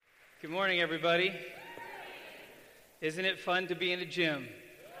Good morning, everybody. Isn't it fun to be in a gym?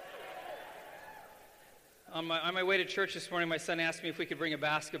 On my way to church this morning, my son asked me if we could bring a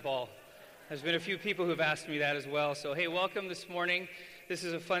basketball. There's been a few people who've asked me that as well. So, hey, welcome this morning. This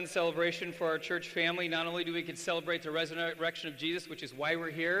is a fun celebration for our church family. Not only do we get to celebrate the resurrection of Jesus, which is why we're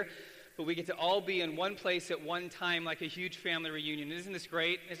here, but we get to all be in one place at one time like a huge family reunion. Isn't this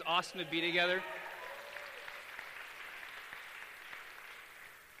great? It's awesome to be together.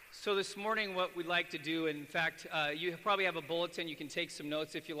 So this morning what we'd like to do, in fact, you probably have a bulletin. You can take some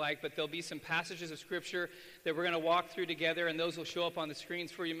notes if you like, but there'll be some passages of Scripture that we're going to walk through together, and those will show up on the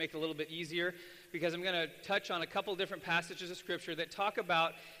screens for you to make it a little bit easier, because I'm going to touch on a couple different passages of Scripture that talk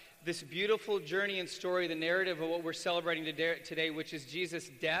about this beautiful journey and story, the narrative of what we're celebrating today, which is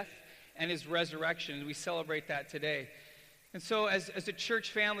Jesus' death and his resurrection, and we celebrate that today. And so as a church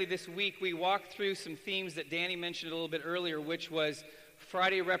family this week, we walked through some themes that Danny mentioned a little bit earlier, which was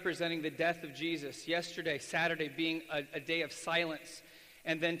Friday representing the death of Jesus, yesterday, Saturday, being a day of silence,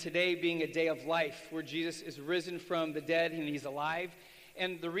 and then today being a day of life, where Jesus is risen from the dead and he's alive.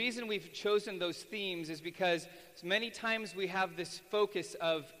 And the reason we've chosen those themes is because many times we have this focus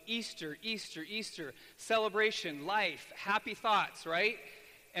of Easter, celebration, life, happy thoughts, right?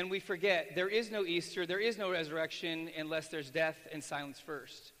 And we forget there is no Easter, there is no resurrection unless there's death and silence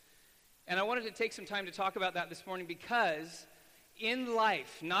first. And I wanted to take some time to talk about that this morning because in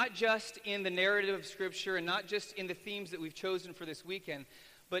life, not just in the narrative of Scripture and not just in the themes that we've chosen for this weekend,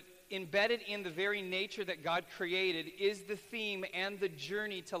 but embedded in the very nature that God created is the theme and the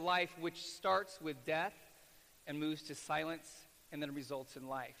journey to life, which starts with death and moves to silence and then results in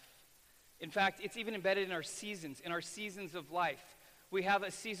life. In fact, it's even embedded in our seasons of life. We have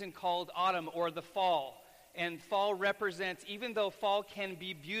a season called autumn or the fall. And fall represents, even though fall can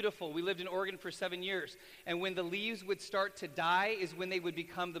be beautiful, we lived in Oregon for 7 years, and when the leaves would start to die is when they would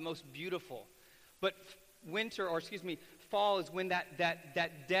become the most beautiful. But fall is when that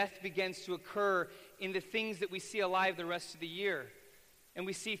death begins to occur in the things that we see alive the rest of the year. And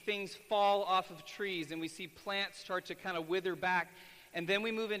we see things fall off of trees, and we see plants start to kind of wither back. And then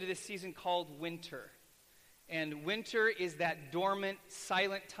we move into this season called winter. And winter is that dormant,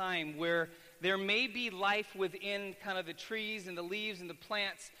 silent time where there may be life within kind of the trees and the leaves and the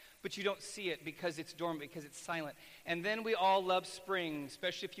plants, but you don't see it because it's dormant, because it's silent. And then we all love spring,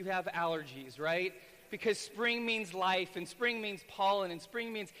 especially if you have allergies, right? Because spring means life, and spring means pollen, and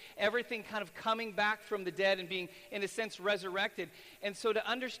spring means everything kind of coming back from the dead and being, in a sense, resurrected. And so to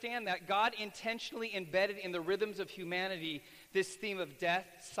understand that, God intentionally embedded in the rhythms of humanity this theme of death,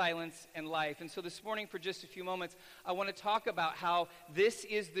 silence, and life. And so this morning, for just a few moments, I want to talk about how this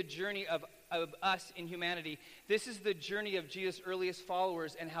is the journey of us in humanity. This is the journey of Jesus' earliest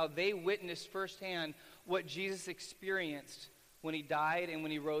followers and how they witnessed firsthand what Jesus experienced when he died and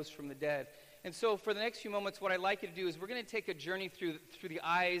when he rose from the dead. And so for the next few moments, what I'd like you to do is we're going to take a journey through the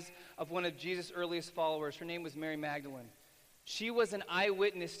eyes of one of Jesus' earliest followers. Her name was Mary Magdalene. She was an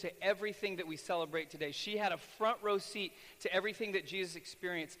eyewitness to everything that we celebrate today. She had a front row seat to everything that Jesus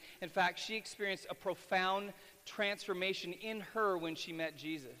experienced. In fact, she experienced a profound transformation in her when she met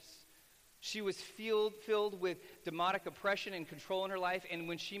Jesus. She was filled with demonic oppression and control in her life, and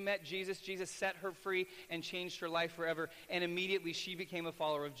when she met Jesus, Jesus set her free and changed her life forever, and immediately she became a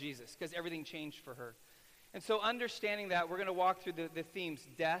follower of Jesus because everything changed for her. And so understanding that, we're going to walk through the themes,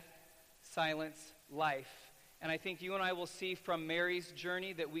 death, silence, life. And I think you and I will see from Mary's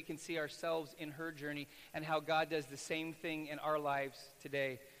journey that we can see ourselves in her journey and how God does the same thing in our lives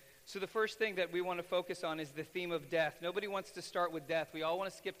today. So the first thing that we want to focus on is the theme of death. Nobody wants to start with death. We all want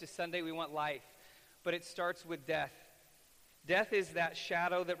to skip to Sunday. We want life. But it starts with death. Death is that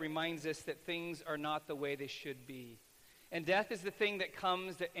shadow that reminds us that things are not the way they should be. And death is the thing that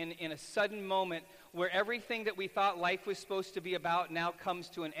comes in a sudden moment where everything that we thought life was supposed to be about now comes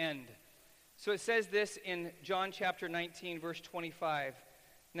to an end. So it says this in John chapter 19, verse 25.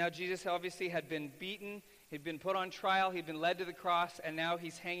 Now Jesus obviously had been beaten. He'd been put on trial, he'd been led to the cross, and now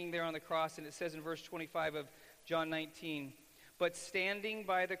he's hanging there on the cross. And it says in verse 25 of John 19, but standing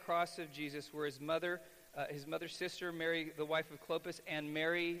by the cross of Jesus were his mother's sister, Mary, the wife of Clopas, and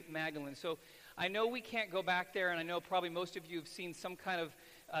Mary Magdalene. So I know we can't go back there, and I know probably most of you have seen some kind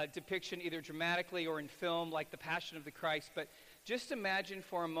of depiction either dramatically or in film, like the Passion of the Christ. But just imagine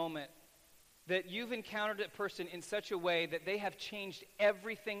for a moment that you've encountered a person in such a way that they have changed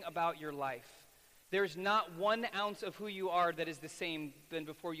everything about your life. There's not 1 ounce of who you are that is the same than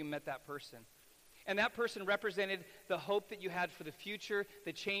before you met that person. And that person represented the hope that you had for the future,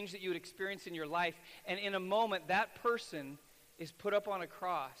 the change that you would experience in your life. And in a moment, that person is put up on a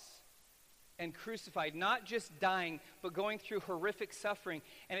cross. and crucified, not just dying, but going through horrific suffering.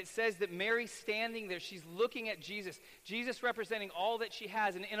 And it says that Mary's standing there, she's looking at Jesus, Jesus representing all that she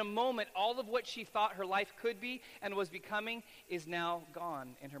has. And in a moment, all of what she thought her life could be and was becoming is now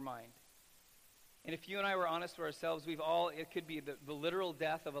gone in her mind. And if you and I were honest with ourselves, it could be the literal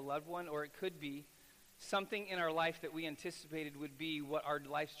death of a loved one, or it could be something in our life that we anticipated would be what our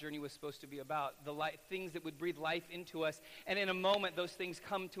life's journey was supposed to be about, things that would breathe life into us. And in a moment, those things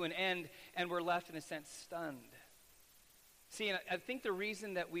come to an end, and we're left, in a sense, stunned. See, and I think the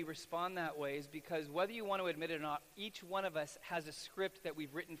reason that we respond that way is because, whether you want to admit it or not, each one of us has a script that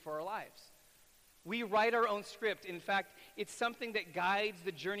we've written for our lives. We write our own script. In fact, it's something that guides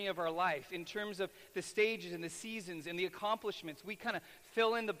the journey of our life in terms of the stages and the seasons and the accomplishments. We kind of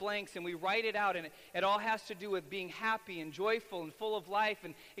fill in the blanks and we write it out, and it all has to do with being happy and joyful and full of life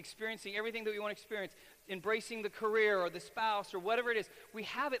and experiencing everything that we want to experience, embracing the career or the spouse or whatever it is. We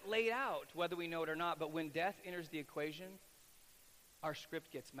have it laid out, whether we know it or not. But when death enters the equation, our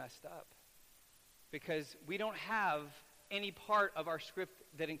script gets messed up because we don't have any part of our script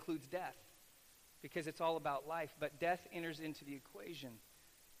that includes death, because it's all about life. But death enters into the equation.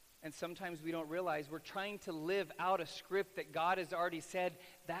 And sometimes we don't realize we're trying to live out a script that God has already said,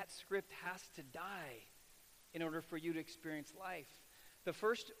 that script has to die in order for you to experience life. The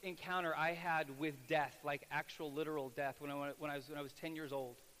first encounter I had with death, like actual literal death, when I was 10 years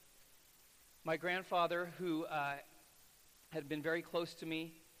old. My grandfather, who had been very close to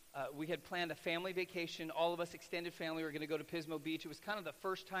me, we had planned a family vacation. All of us, extended family, were going to go to Pismo Beach. It was kind of the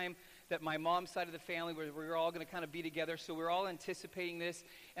first time that my mom's side of the family, we were all going to kind of be together. So we were all anticipating this.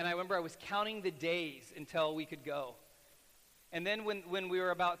 And I remember I was counting the days until we could go. And then when we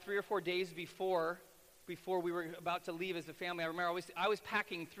were about 3 or 4 days before we were about to leave as a family, I remember I was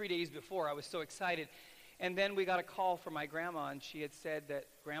packing 3 days before. I was so excited. And then we got a call from my grandma, and she had said that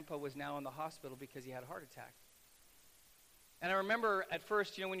Grandpa was now in the hospital because he had a heart attack. And I remember at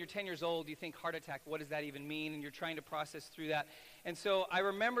first, when you're 10 years old, you think heart attack, what does that even mean? And you're trying to process through that. And so I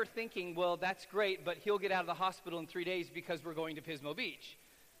remember thinking, well, that's great, but he'll get out of the hospital in 3 days because we're going to Pismo Beach.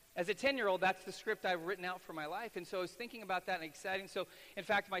 As a 10-year-old, that's the script I've written out for my life. And so I was thinking about that and exciting. So, in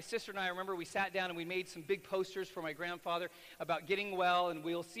fact, my sister and I remember we sat down and we made some big posters for my grandfather about getting well, and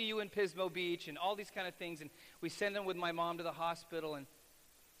we'll see you in Pismo Beach and all these kind of things. And we sent them with my mom to the hospital. And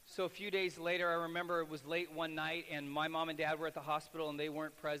so a few days later, I remember it was late one night, and my mom and dad were at the hospital, and they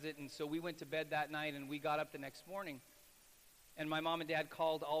weren't present. And so we went to bed that night, and we got up the next morning. And my mom and dad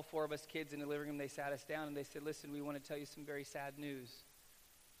called all 4 of us kids in the living room. They sat us down, and they said, listen, we want to tell you some very sad news.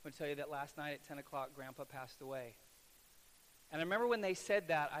 I want to tell you that last night at 10 o'clock, Grandpa passed away. And I remember when they said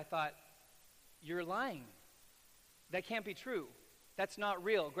that, I thought, you're lying. That can't be true. That's not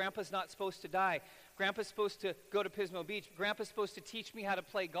real. Grandpa's not supposed to die. Grandpa's supposed to go to Pismo Beach. Grandpa's supposed to teach me how to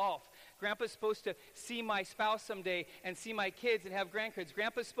play golf. Grandpa's supposed to see my spouse someday and see my kids and have grandkids.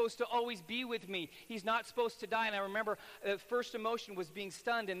 Grandpa's supposed to always be with me. He's not supposed to die. And I remember the first emotion was being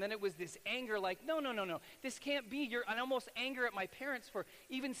stunned, and then it was this anger like, no. This can't be. And almost anger at my parents for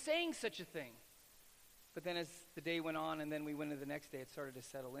even saying such a thing. But then as the day went on and then we went into the next day, it started to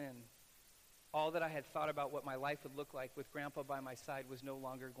settle in. All that I had thought about what my life would look like with Grandpa by my side was no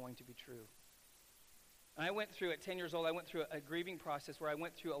longer going to be true. And I went through, at 10 years old, I went through a grieving process where I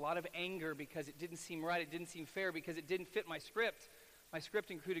went through a lot of anger because it didn't seem right, it didn't seem fair, because it didn't fit my script. My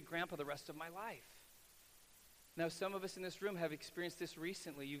script included Grandpa the rest of my life. Now, some of us in this room have experienced this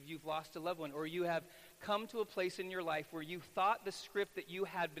recently. You've lost a loved one, or you have come to a place in your life where you thought the script that you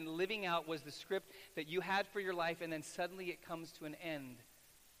had been living out was the script that you had for your life, and then suddenly it comes to an end.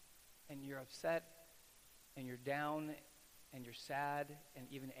 And you're upset, and you're down, and you're sad, and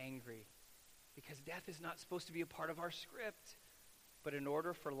even angry. Because death is not supposed to be a part of our script. But in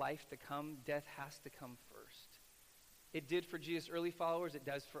order for life to come, death has to come first. It did for Jesus' early followers, it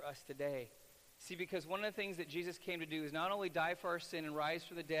does for us today. See, because one of the things that Jesus came to do is not only die for our sin and rise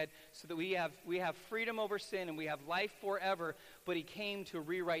from the dead so that we have freedom over sin and we have life forever, but he came to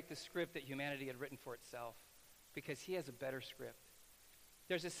rewrite the script that humanity had written for itself. Because he has a better script.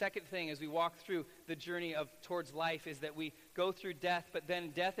 There's a second thing as we walk through the journey towards life is that we go through death, but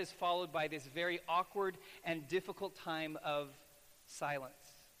then death is followed by this very awkward and difficult time of silence.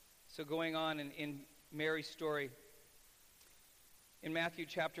 So going on in Mary's story, in Matthew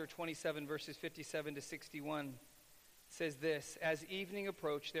chapter 27, verses 57 to 61, it says this, as evening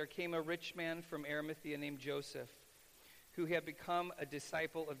approached, there came a rich man from Arimathea named Joseph, who had become a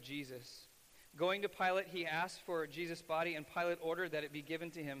disciple of Jesus. Going to Pilate, he asked for Jesus' body, and Pilate ordered that it be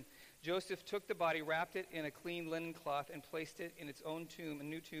given to him. Joseph took the body, wrapped it in a clean linen cloth, and placed it in its own tomb, a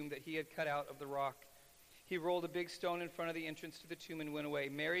new tomb that he had cut out of the rock. he rolled a big stone in front of the entrance to the tomb and went away.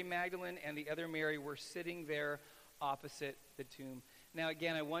 Mary Magdalene and the other Mary were sitting there opposite the tomb. Now,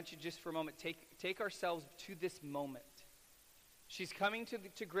 again, I want you just for a moment, take ourselves to this moment. She's coming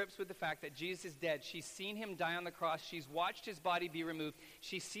to grips with the fact that Jesus is dead. She's seen him die on the cross. She's watched his body be removed.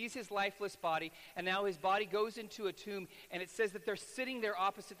 She sees his lifeless body, and now his body goes into a tomb, and it says that they're sitting there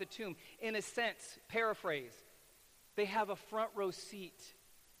opposite the tomb. In a sense, paraphrase, they have a front row seat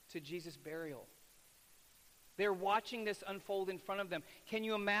to Jesus' burial. They're watching this unfold in front of them. Can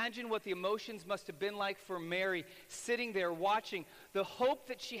you imagine what the emotions must have been like for Mary, sitting there watching? The hope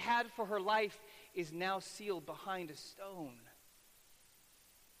that she had for her life is now sealed behind a stone.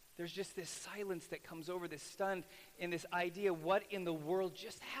 There's just this silence that comes over, this stunned in this idea, what in the world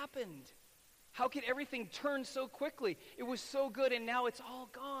just happened? How could everything turn so quickly? It was so good and now it's all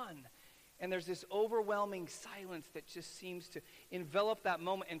gone. And there's this overwhelming silence that just seems to envelop that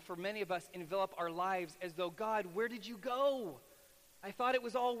moment, and for many of us, envelop our lives as though, God, where did you go? I thought it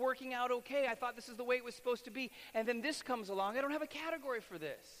was all working out okay. I thought this is the way it was supposed to be. And then this comes along. I don't have a category for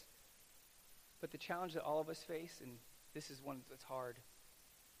this. But the challenge that all of us face, and this is one that's hard,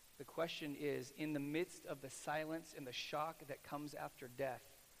 the question is, in the midst of the silence and the shock that comes after death,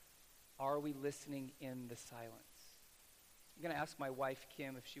 are we listening in the silence? I'm going to ask my wife,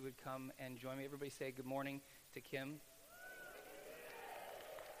 Kim, if she would come and join me. Everybody say good morning to Kim.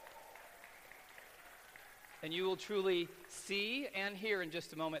 And you will truly see and hear in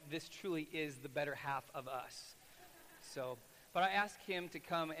just a moment, this truly is the better half of us. But I asked him to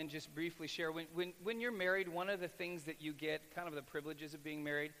come and just briefly share. When you're married, one of the things that you get, kind of the privileges of being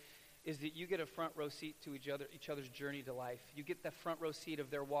married, is that you get a front row seat to each other's journey to life. You get the front row seat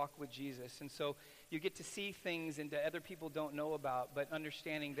of their walk with Jesus. And so you get to see things that other people don't know about, but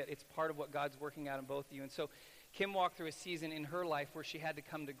understanding that it's part of what God's working out in both of you. And so Kim walked through a season in her life where she had to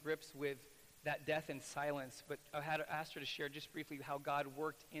come to grips with that death and silence. But I had asked her to share just briefly how God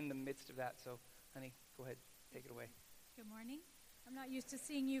worked in the midst of that. So, honey, go ahead. Take it away. Good morning. I'm not used to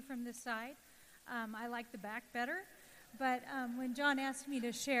seeing you from this side. I like the back better. But when John asked me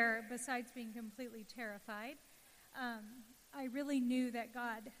to share, besides being completely terrified, I really knew that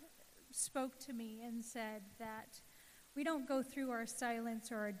God spoke to me and said that we don't go through our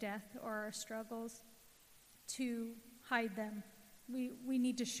silence or our death or our struggles to hide them. We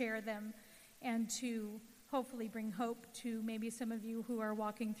need to share them and to hopefully bring hope to maybe some of you who are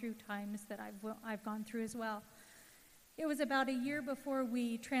walking through times that I've gone through as well. It was about a year before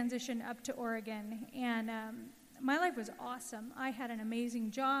we transitioned up to Oregon, and my life was awesome. I had an amazing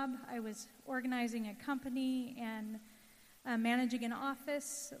job. I was organizing a company and managing an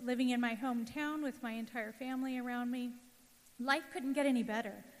office, living in my hometown with my entire family around me. Life couldn't get any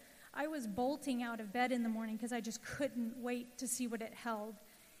better. I was bolting out of bed in the morning because I just couldn't wait to see what it held.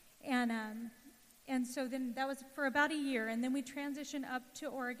 And so then that was for about a year, and then we transitioned up to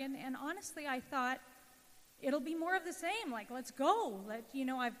Oregon, and honestly I thought, it'll be more of the same. Like, let's go.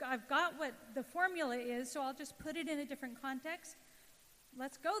 I've got what the formula is, so I'll just put it in a different context.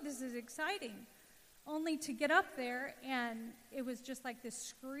 Let's go. This is exciting. Only to get up there, and it was just like this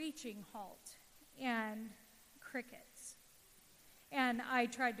screeching halt and crickets. And I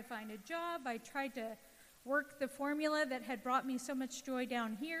tried to find a job. I tried to work the formula that had brought me so much joy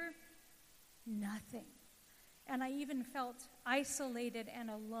down here. Nothing. And I even felt isolated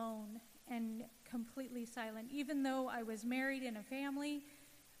and alone and completely silent. Even though I was married in a family,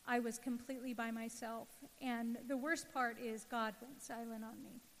 I was completely by myself. And the worst part is God went silent on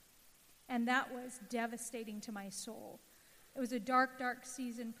me. And that was devastating to my soul. It was a dark, dark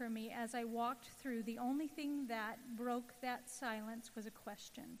season for me as I walked through. The only thing that broke that silence was a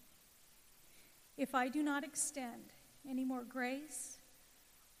question. If I do not extend any more grace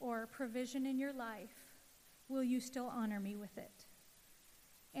or provision in your life, will you still honor me with it?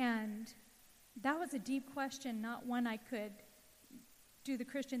 And that was a deep question, not one I could do the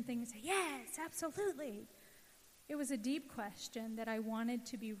Christian thing and say, yes, absolutely. It was a deep question that I wanted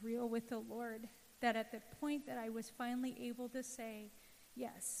to be real with the Lord, that at the point that I was finally able to say,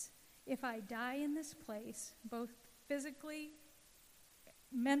 yes, if I die in this place, both physically,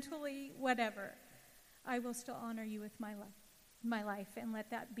 mentally, whatever, I will still honor you with my life, and let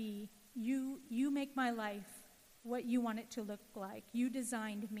that be, you make my life what you want it to look like. You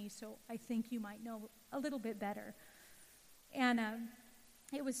designed me, so I think you might know a little bit better. And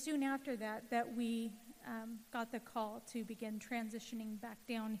it was soon after that we got the call to begin transitioning back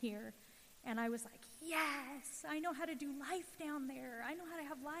down here. And I was like, yes, I know how to do life down there. I know how to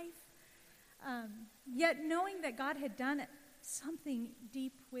have life. Yet knowing that God had done something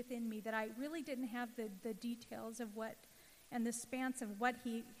deep within me, that I really didn't have the details of what and the spans of what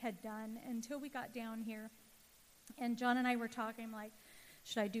he had done until we got down here. And John and I were talking, like,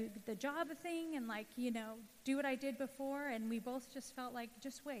 should I do the job thing and, like, do what I did before? And we both just felt like,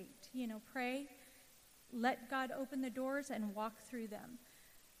 just wait, pray, let God open the doors and walk through them.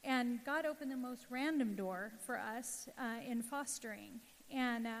 And God opened the most random door for us in fostering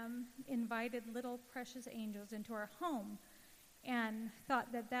and invited little precious angels into our home and thought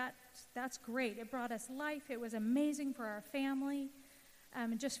that's great. It brought us life. It was amazing for our family,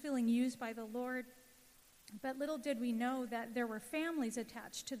 just feeling used by the Lord. But little did we know that there were families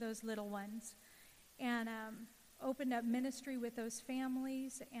attached to those little ones, and opened up ministry with those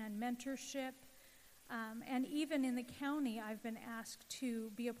families and mentorship. And even in the county, I've been asked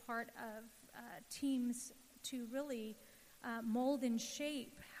to be a part of teams to really mold and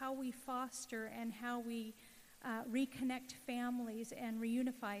shape how we foster and how we reconnect families and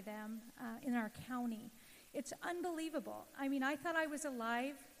reunify them in our county. It's unbelievable. I mean, I thought I was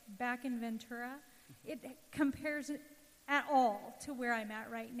alive back in Ventura. It compares at all to where I'm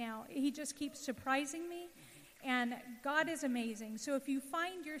at right now. He just keeps surprising me, and God is amazing. So if you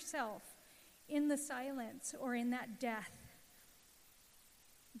find yourself in the silence or in that death,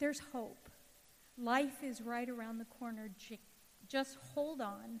 there's hope. Life is right around the corner. Just hold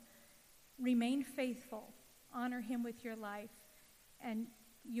on, remain faithful, honor him with your life, and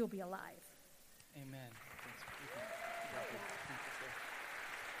you'll be alive. Amen.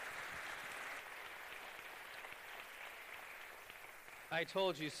 I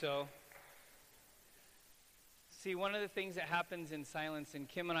told you so. See, one of the things that happens in silence, and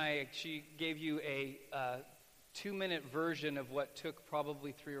Kim and I, she gave you a 2-minute version of what took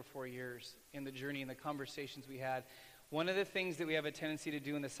probably 3 or 4 years in the journey and the conversations we had. One of the things that we have a tendency to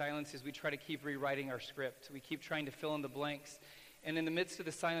do in the silence is we try to keep rewriting our script. We keep trying to fill in the blanks. And in the midst of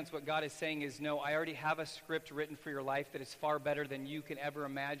the silence, what God is saying is, no, I already have a script written for your life that is far better than you can ever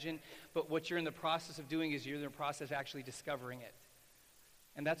imagine. But what you're in the process of doing is you're in the process of actually discovering it.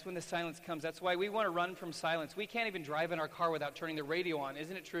 And that's when the silence comes. That's why we want to run from silence. We can't even drive in our car without turning the radio on.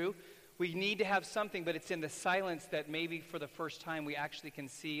 Isn't it true? We need to have something, but it's in the silence that maybe for the first time we actually can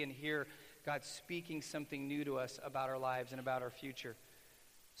see and hear God speaking something new to us about our lives and about our future.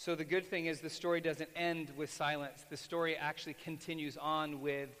 So the good thing is the story doesn't end with silence. The story actually continues on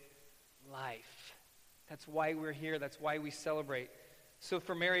with life. That's why we're here. That's why we celebrate. So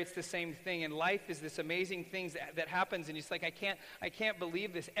for Mary, it's the same thing. And life is this amazing thing that happens, and it's like, I can't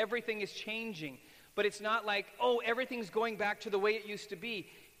believe this. Everything is changing. But it's not like, oh, everything's going back to the way it used to be.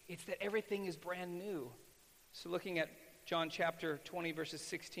 It's that everything is brand new. So looking at John chapter 20, verses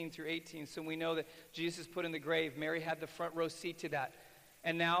 16 through 18, so we know that Jesus is put in the grave. Mary had the front row seat to that.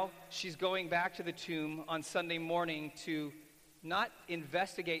 And now she's going back to the tomb on Sunday morning to not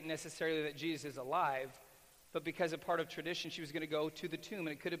investigate necessarily that Jesus is alive, but because a part of tradition, she was going to go to the tomb. And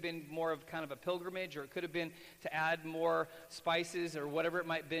it could have been more of kind of a pilgrimage, or it could have been to add more spices or whatever it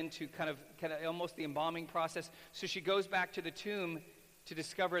might have been to kind of almost the embalming process. So she goes back to the tomb to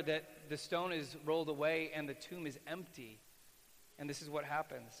discover that the stone is rolled away and the tomb is empty. And this is what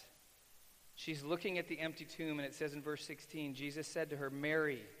happens. She's looking at the empty tomb, and it says in verse 16, Jesus said to her,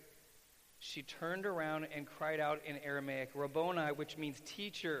 Mary. She turned around and cried out in Aramaic, Rabboni, which means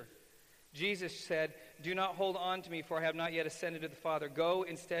teacher. Jesus said, do not hold on to me, for I have not yet ascended to the Father. Go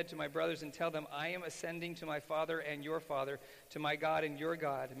instead to my brothers and tell them, I am ascending to my Father and your Father, to my God and your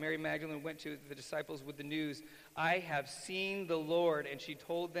God. Mary Magdalene went to the disciples with the news, I have seen the Lord. And she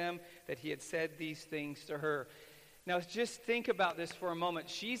told them that he had said these things to her. Now just think about this for a moment.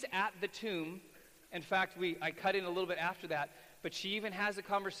 She's at the tomb. In fact, I cut in a little bit after that, but she even has a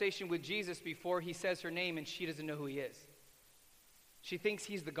conversation with Jesus before he says her name, and she doesn't know who he is. She thinks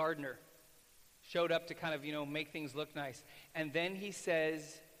he's the gardener. Showed up to kind of, make things look nice. And then he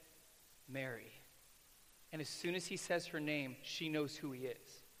says, Mary. And as soon as he says her name, she knows who he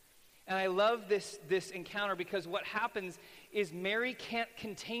is. And I love this encounter, because what happens is Mary can't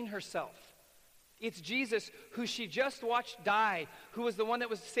contain herself. It's Jesus, who she just watched die, who was the one that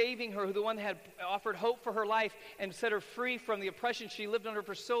was saving her, who the one that had offered hope for her life and set her free from the oppression she lived under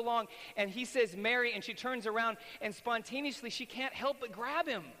for so long. And he says, Mary, and she turns around, and spontaneously she can't help but grab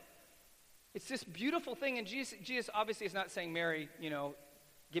him. It's this beautiful thing, and Jesus obviously is not saying, Mary,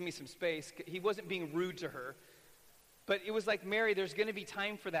 give me some space. He wasn't being rude to her. But it was like, Mary, there's going to be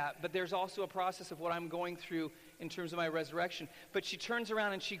time for that, but there's also a process of what I'm going through in terms of my resurrection. But she turns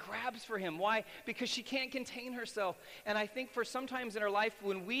around and she grabs for him. Why? Because she can't contain herself. And I think for sometimes in our life,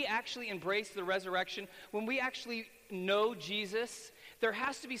 when we actually embrace the resurrection, when we actually know Jesus, there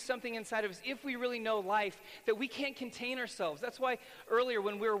has to be something inside of us, if we really know life, that we can't contain ourselves. That's why earlier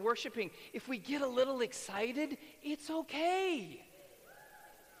when we were worshiping, if we get a little excited, it's okay.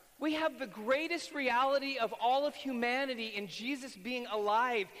 We have the greatest reality of all of humanity in Jesus being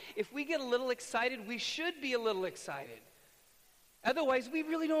alive. If we get a little excited, we should be a little excited. Otherwise, we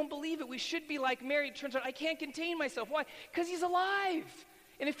really don't believe it. We should be like Mary. It turns out I can't contain myself. Why? Because he's alive.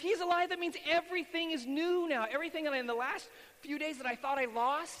 And if he's alive, that means everything is new now. Everything in the last few days that I thought I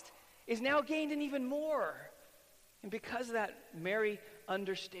lost is now gained and even more. And because of that, Mary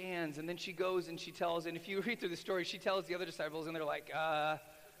understands. And then she goes and she tells, and if you read through the story, she tells the other disciples, and they're like, I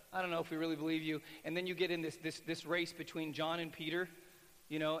don't know if we really believe you. And then you get in this race between John and Peter.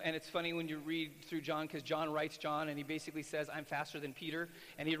 You know, and it's funny when you read through John, because John writes John, and he basically says, I'm faster than Peter.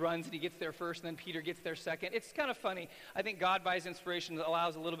 And he runs, and he gets there first, and then Peter gets there second. It's kind of funny. I think God, by his inspiration,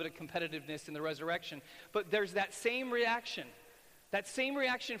 allows a little bit of competitiveness in the resurrection. But there's that same reaction. That same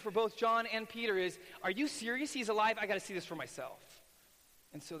reaction for both John and Peter is, are you serious? He's alive? I got to see this for myself.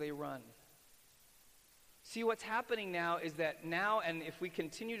 And so they run. See, what's happening now is that now, and if we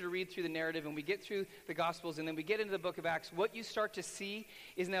continue to read through the narrative and we get through the Gospels and then we get into the book of Acts, what you start to see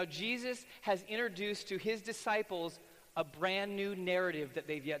is now Jesus has introduced to his disciples a brand new narrative that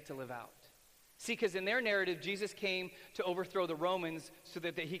they've yet to live out. See, because in their narrative, Jesus came to overthrow the Romans so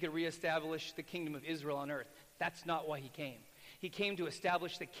that he could reestablish the kingdom of Israel on earth. That's not why he came. He came to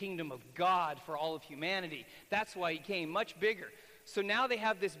establish the kingdom of God for all of humanity. That's why he came, much bigger. So now they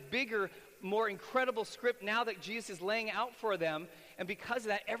have this bigger, more incredible script now that Jesus is laying out for them, and because of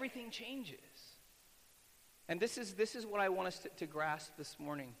that, everything changes. And this is what I want us to grasp this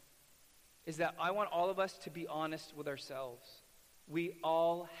morning, is that I want all of us to be honest with ourselves. We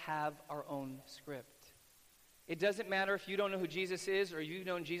all have our own script. It doesn't matter if you don't know who Jesus is or you've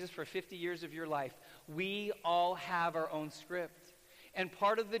known Jesus for 50 years of your life. We all have our own script. And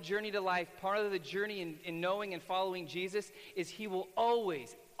part of the journey to life, part of the journey in knowing and following Jesus is he will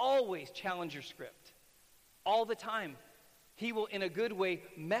always, always challenge your script. All the time. He will, in a good way,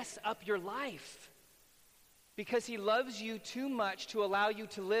 mess up your life. Because he loves you too much to allow you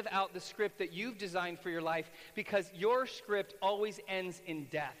to live out the script that you've designed for your life, because your script always ends in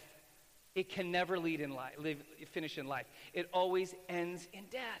death. It can never finish in life. It always ends in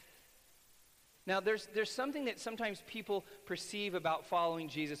death. Now, there's something that sometimes people perceive about following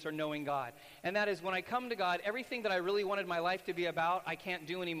Jesus or knowing God. And that is when I come to God, everything that I really wanted my life to be about, I can't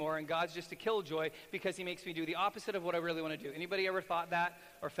do anymore. And God's just a killjoy because he makes me do the opposite of what I really want to do. Anybody ever thought that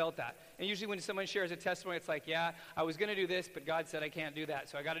or felt that? And usually when someone shares a testimony, it's like, yeah, I was going to do this, but God said I can't do that.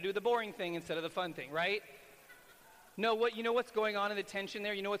 So I got to do the boring thing instead of the fun thing, right? No, you know what's going on in the tension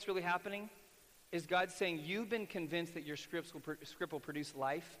there? You know what's really happening? Is God saying, you've been convinced that your script will produce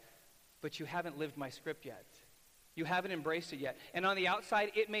life, but you haven't lived my script yet. You haven't embraced it yet. And on the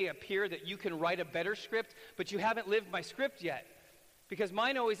outside, it may appear that you can write a better script, but you haven't lived my script yet. Because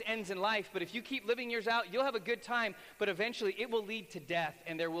mine always ends in life, but if you keep living yours out, you'll have a good time, but eventually it will lead to death,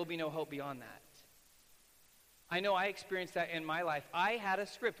 and there will be no hope beyond that. I know I experienced that in my life. I had a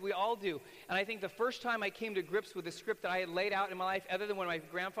script. We all do. And I think the first time I came to grips with the script that I had laid out in my life, other than when my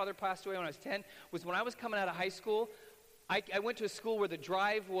grandfather passed away when I was 10, was when I was coming out of high school. I went to a school where the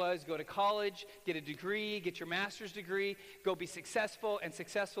drive was go to college, get a degree, get your master's degree, go be successful, and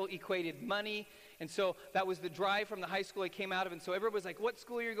successful equated money. And so that was the drive from the high school I came out of. And so everybody was like, what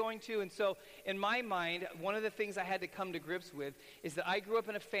school are you going to? And so in my mind, one of the things I had to come to grips with is that I grew up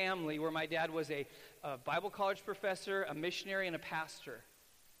in a family where my dad was a Bible college professor, a missionary, and a pastor.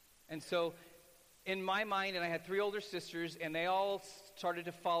 And so in my mind, and I had 3 older sisters, and they all started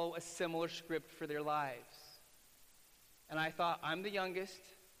to follow a similar script for their lives. And I thought, I'm the youngest,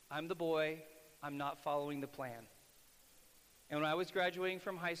 I'm the boy, I'm not following the plan. And when I was graduating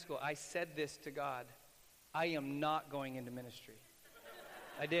from high school, I said this to God, I am not going into ministry.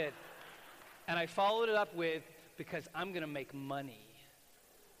 I did. And I followed it up with, because I'm going to make money.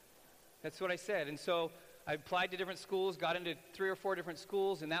 That's what I said. And so I applied to different schools, got into 3 or 4 different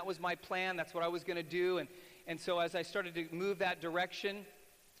schools, and that was my plan. That's what I was going to do. And so as I started to move that direction,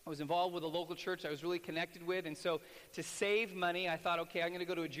 I was involved with a local church I was really connected with. And so to save money, I thought, okay, I'm going to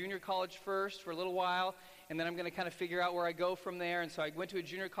go to a junior college first for a little while, and then I'm going to kind of figure out where I go from there. And so I went to a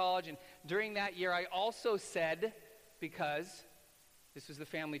junior college, and during that year, I also said, because this was the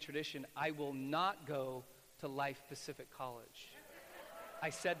family tradition, I will not go to Life Pacific College. I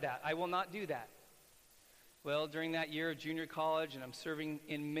said that. I will not do that. Well, during that year of junior college, and I'm serving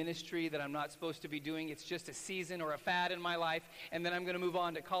in ministry that I'm not supposed to be doing, it's just a season or a fad in my life, and then I'm going to move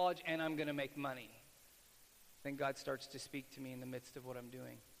on to college, and I'm going to make money. Then God starts to speak to me in the midst of what I'm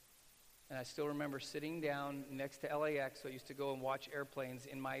doing. And I still remember sitting down next to LAX, so I used to go and watch airplanes.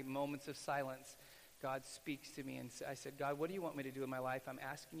 In my moments of silence, God speaks to me, and I said, God, what do you want me to do in my life? I'm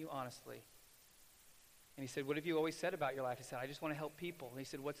asking you honestly. And he said, what have you always said about your life? I said, I just want to help people. And he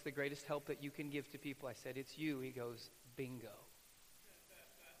said, what's the greatest help that you can give to people? I said, it's you. He goes, bingo.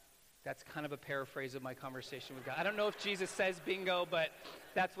 That's kind of a paraphrase of my conversation with God. I don't know if Jesus says bingo, but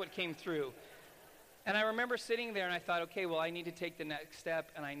that's what came through. And I remember sitting there and I thought, okay, well, I need to take the next step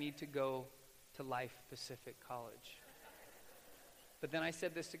and I need to go to Life Pacific College. But then I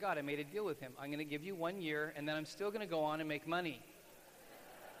said this to God. I made a deal with him. I'm going to give you 1 year and then I'm still going to go on and make money.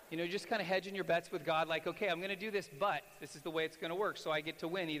 You know, just kind of hedging your bets with God, like, okay, I'm going to do this, but this is the way it's going to work, so I get to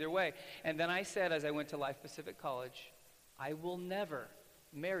win either way. And then I said, as I went to Life Pacific College, I will never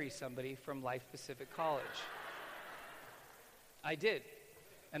marry somebody from Life Pacific College. I did.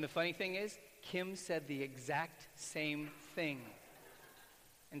 And the funny thing is, Kim said the exact same thing.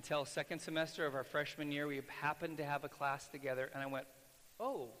 Until second semester of our freshman year, we happened to have a class together, and I went,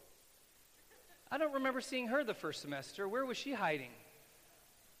 oh, I don't remember seeing her the first semester. Where was she hiding?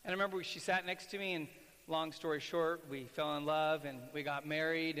 And I remember she sat next to me, and long story short, we fell in love, and we got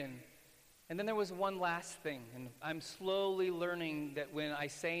married, and then there was one last thing. And I'm slowly learning that when I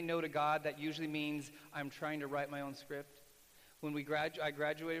say no to God, that usually means I'm trying to write my own script. When I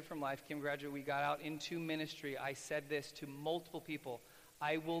graduated from Life, Kim graduated, we got out into ministry, I said this to multiple people: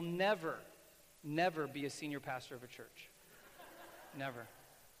 I will never, never be a senior pastor of a church. Never.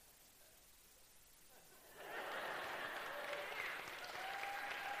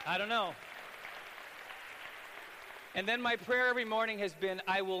 I don't know. And then my prayer every morning has been,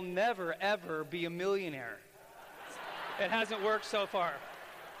 I will never, ever be a millionaire. It hasn't worked so far.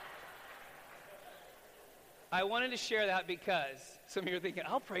 I wanted to share that because some of you are thinking,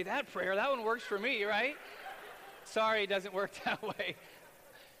 I'll pray that prayer. That one works for me, right? Sorry, it doesn't work that way.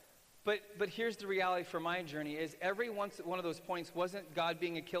 But here's the reality for my journey is every one of those points wasn't God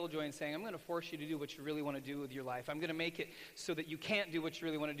being a killjoy and saying, I'm going to force you to do what you really want to do with your life. I'm going to make it so that you can't do what you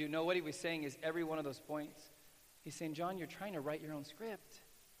really want to do. No, what he was saying is every one of those points, he's saying, John, you're trying to write your own script.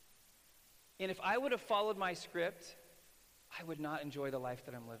 And if I would have followed my script, I would not enjoy the life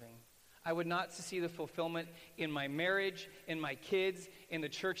that I'm living. I would not see the fulfillment in my marriage, in my kids, in the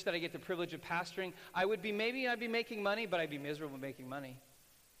church that I get the privilege of pastoring. I'd be making money, but I'd be miserable making money.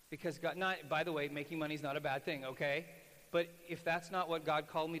 Because God, by the way, making money is not a bad thing, okay? But if that's not what God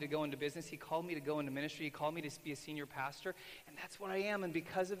called me to go into business, he called me to go into ministry, he called me to be a senior pastor, and that's what I am. And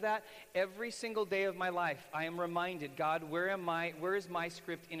because of that, every single day of my life, I am reminded, God, where is my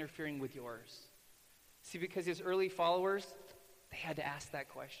script interfering with yours? See, because his early followers, they had to ask that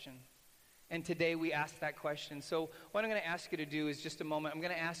question. And today we ask that question. So what I'm going to ask you to do is just a moment, I'm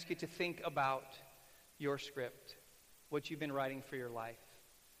going to ask you to think about your script, what you've been writing for your life.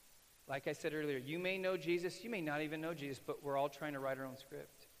 Like I said earlier, you may know Jesus, you may not even know Jesus, but we're all trying to write our own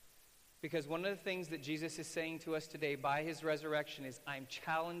script. Because one of the things that Jesus is saying to us today by his resurrection is, I'm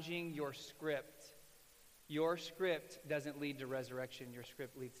challenging your script. Your script doesn't lead to resurrection, your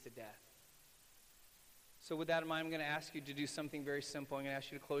script leads to death. So with that in mind, I'm going to ask you to do something very simple. I'm going to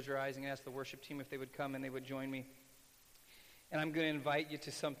ask you to close your eyes. I'm going to ask the worship team if they would come and they would join me. And I'm going to invite you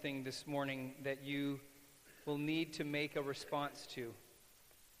to something this morning that you will need to make a response to.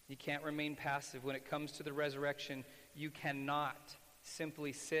 You can't remain passive. When it comes to the resurrection, you cannot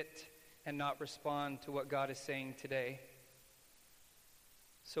simply sit and not respond to what God is saying today.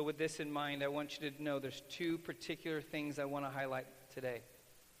 So with this in mind, I want you to know there's two particular things I want to highlight today.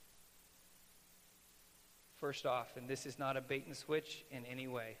 First off, and this is not a bait and switch in any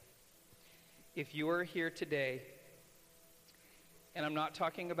way. If you are here today, and I'm not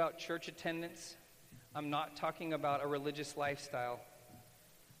talking about church attendance, I'm not talking about a religious lifestyle,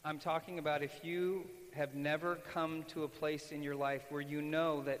 I'm talking about if you have never come to a place in your life where you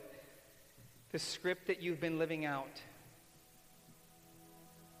know that the script that you've been living out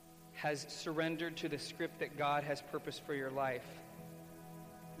has surrendered to the script that God has purposed for your life,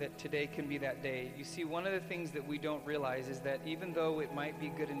 that today can be that day. You see, one of the things that we don't realize is that even though it might be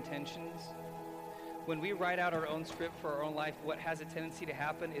good intentions, when we write out our own script for our own life, what has a tendency to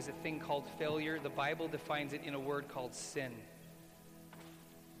happen is a thing called failure. The Bible defines it in a word called sin.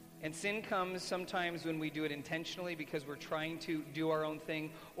 And sin comes sometimes when we do it intentionally because we're trying to do our own thing,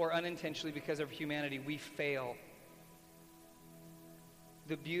 or unintentionally because of humanity. We fail.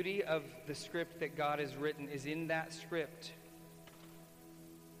 The beauty of the script that God has written is in that script,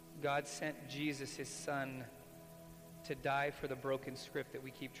 God sent Jesus, his son, to die for the broken script that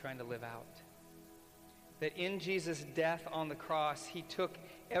we keep trying to live out. That in Jesus' death on the cross, he took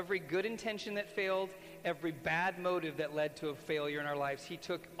every good intention that failed, every bad motive that led to a failure in our lives. He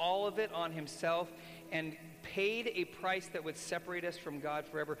took all of it on himself and paid a price that would separate us from God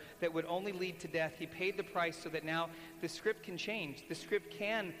forever, that would only lead to death. He paid the price so that now the script can change. The script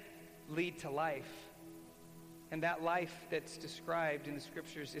can lead to life. And that life that's described in the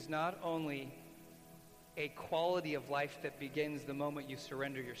scriptures is not only a quality of life that begins the moment you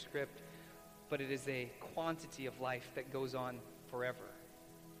surrender your script, but it is a quantity of life that goes on forever.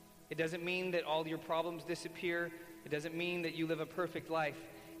 It doesn't mean that all your problems disappear. It doesn't mean that you live a perfect life.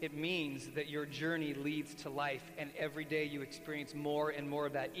 It means that your journey leads to life, and every day you experience more and more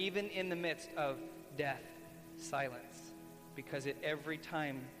of that, even in the midst of death, silence, because at every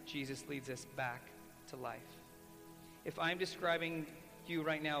time Jesus leads us back to life. If I'm describing you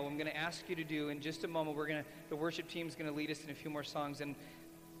right now, what I'm going to ask you to do in just a moment, the worship team is going to lead us in a few more songs, and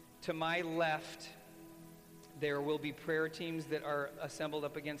to my left, there will be prayer teams that are assembled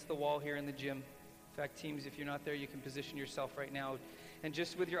up against the wall here in the gym. In fact, teams, if you're not there, you can position yourself right now. And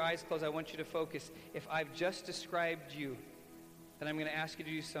just with your eyes closed, I want you to focus. If I've just described you, then I'm going to ask you to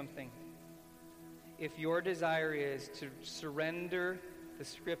do something. If your desire is to surrender the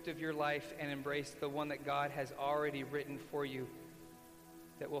script of your life and embrace the one that God has already written for you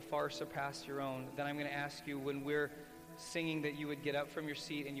that will far surpass your own, then I'm going to ask you, when we're singing, that you would get up from your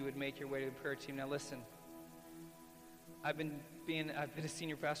seat and you would make your way to the prayer team. Now listen, I've been a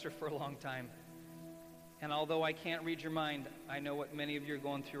senior pastor for a long time. And although I can't read your mind, I know what many of you are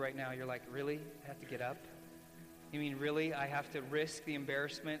going through right now. You're like, really? I have to get up? You mean, really? I have to risk the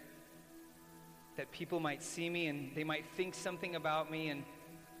embarrassment that people might see me and they might think something about me? And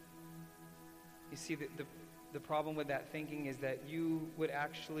you see, the problem with that thinking is that you would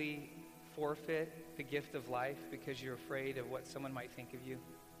actually forfeit the gift of life because you're afraid of what someone might think of you.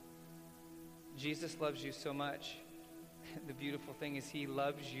 Jesus loves you so much. The beautiful thing is he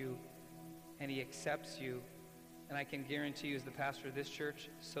loves you and he accepts you. And I can guarantee you, as the pastor of this church,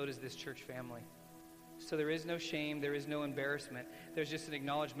 so does this church family. So there is no shame, there is no embarrassment. There's just an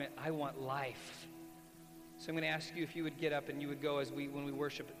acknowledgement, I want life. So I'm going to ask you if you would get up and you would go when we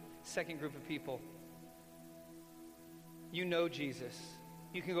worship. Second group of people. You know Jesus.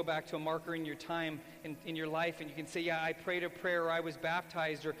 You can go back to a marker in your time, in your life, and you can say, yeah, I prayed a prayer, or I was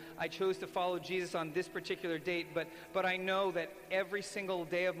baptized, or I chose to follow Jesus on this particular date, but I know that every single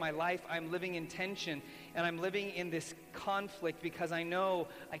day of my life I'm living in tension, and I'm living in this conflict because I know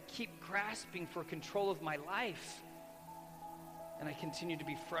I keep grasping for control of my life, and I continue to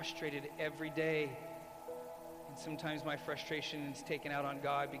be frustrated every day. And sometimes my frustration is taken out on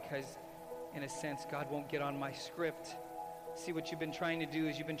God because, in a sense, God won't get on my script. See, what you've been trying to do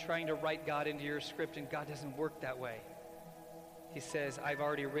is you've been trying to write God into your script, and God doesn't work that way. He says, I've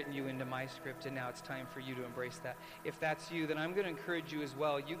already written you into my script, and now it's time for you to embrace that. If that's you, then I'm going to encourage you as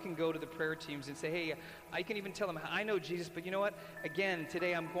well. You can go to the prayer teams and say, hey, I can even tell them, I know Jesus, but you know what? Again,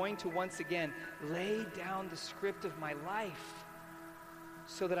 today I'm going to once again lay down the script of my life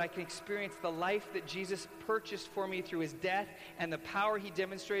so that I can experience the life that Jesus purchased for me through his death and the power he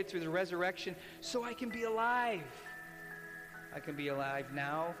demonstrated through the resurrection, so I can be alive. I can be alive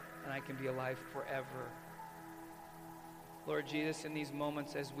now, and I can be alive forever. Lord Jesus, in these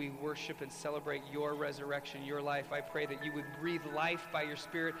moments as we worship and celebrate your resurrection, your life, I pray that you would breathe life by your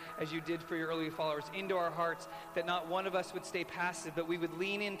Spirit, as you did for your early followers, into our hearts, that not one of us would stay passive, but we would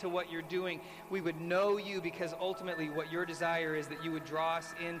lean into what you're doing. We would know you, because ultimately what your desire is that you would draw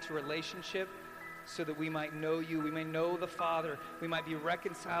us into relationship so that we might know you, we may know the Father, we might be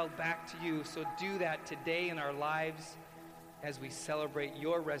reconciled back to you. So do that today in our lives, as we celebrate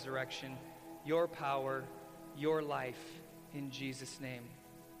your resurrection, your power, your life, in Jesus' name.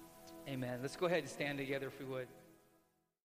 Amen. Let's go ahead and stand together if we would.